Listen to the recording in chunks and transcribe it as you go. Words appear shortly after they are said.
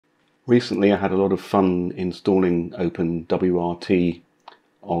Recently I had a lot of fun installing OpenWrt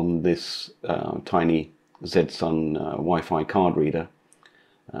on this tiny Zsun Wi-Fi card reader.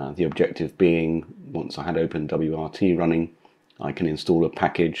 The objective being, once I had OpenWrt running, I can install a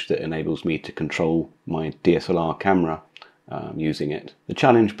package that enables me to control my DSLR camera using it. The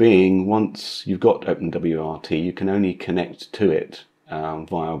challenge being, once you've got OpenWrt, you can only connect to it via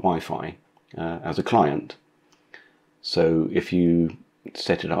Wi-Fi as a client. So if you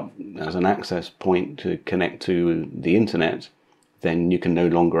set it up as an access point to connect to the internet, then you can no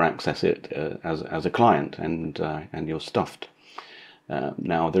longer access it as a client, and you're stuffed.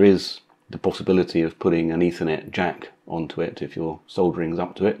 Now there is the possibility of putting an Ethernet jack onto it if your soldering's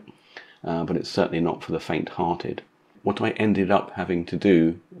up to it, but it's certainly not for the faint-hearted. What I ended up having to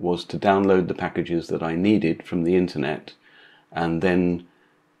do was to download the packages that I needed from the internet and then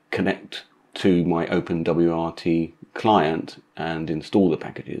connect to my OpenWrt client and install the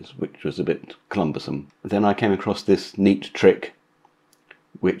packages, which was a bit cumbersome. Then I came across this neat trick,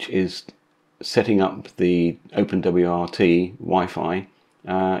 which is setting up the OpenWrt Wi-Fi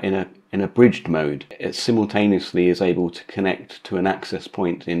in a bridged mode. It simultaneously is able to connect to an access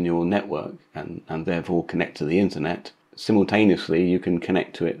point in your network and therefore connect to the internet. Simultaneously you can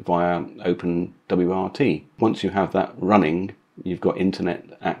connect to it via OpenWrt. Once you have that running, you've got internet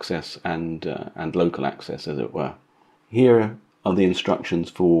access and local access, as it were. Here are the instructions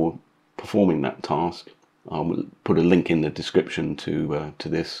for performing that task. I'll put a link in the description to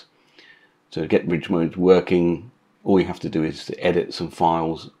this. So to get bridge mode working, all you have to do is to edit some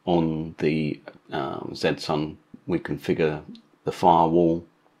files on the Zsun. We configure the firewall,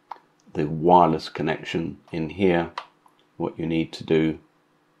 the wireless connection in here. What you need to do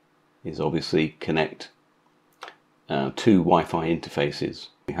is obviously connect two Wi-Fi interfaces.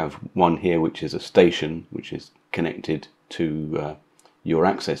 We have one here which is a station, which is connected to your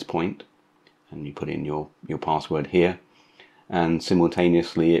access point, and you put in your password here, and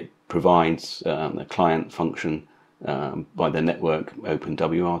simultaneously it provides a client function by the network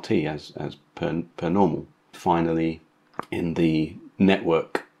OpenWrt as per normal. Finally, in the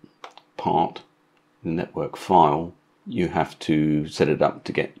network part, the network file, you have to set it up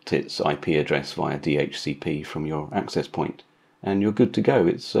to get its IP address via DHCP from your access point, and you're good to go.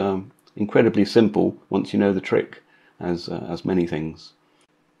 It's incredibly simple once you know the trick, as many things.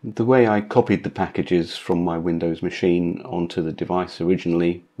 The way I copied the packages from my Windows machine onto the device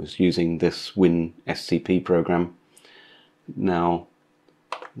originally was using this WinSCP program. Now,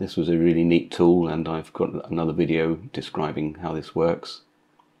 this was a really neat tool, and I've got another video describing how this works.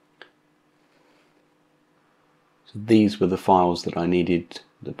 So these were the files that I needed,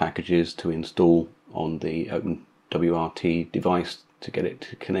 the packages, to install on the OpenWrt device to get it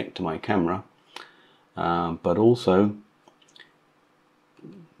to connect to my camera. But also,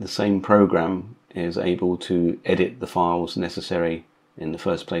 the same program is able to edit the files necessary in the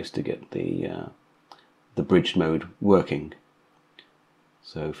first place to get the bridged mode working.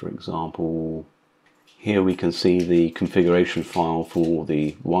 So for example, here we can see the configuration file for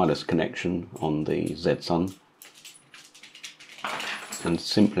the wireless connection on the Zsun, and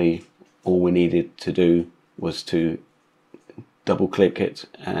simply all we needed to do was to double click it,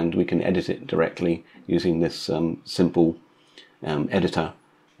 and we can edit it directly using this simple editor,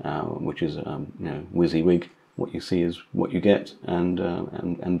 which is WYSIWYG. What you see is what you get, and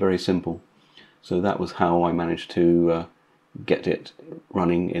very simple. So that was how I managed to get it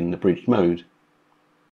running in the bridged mode.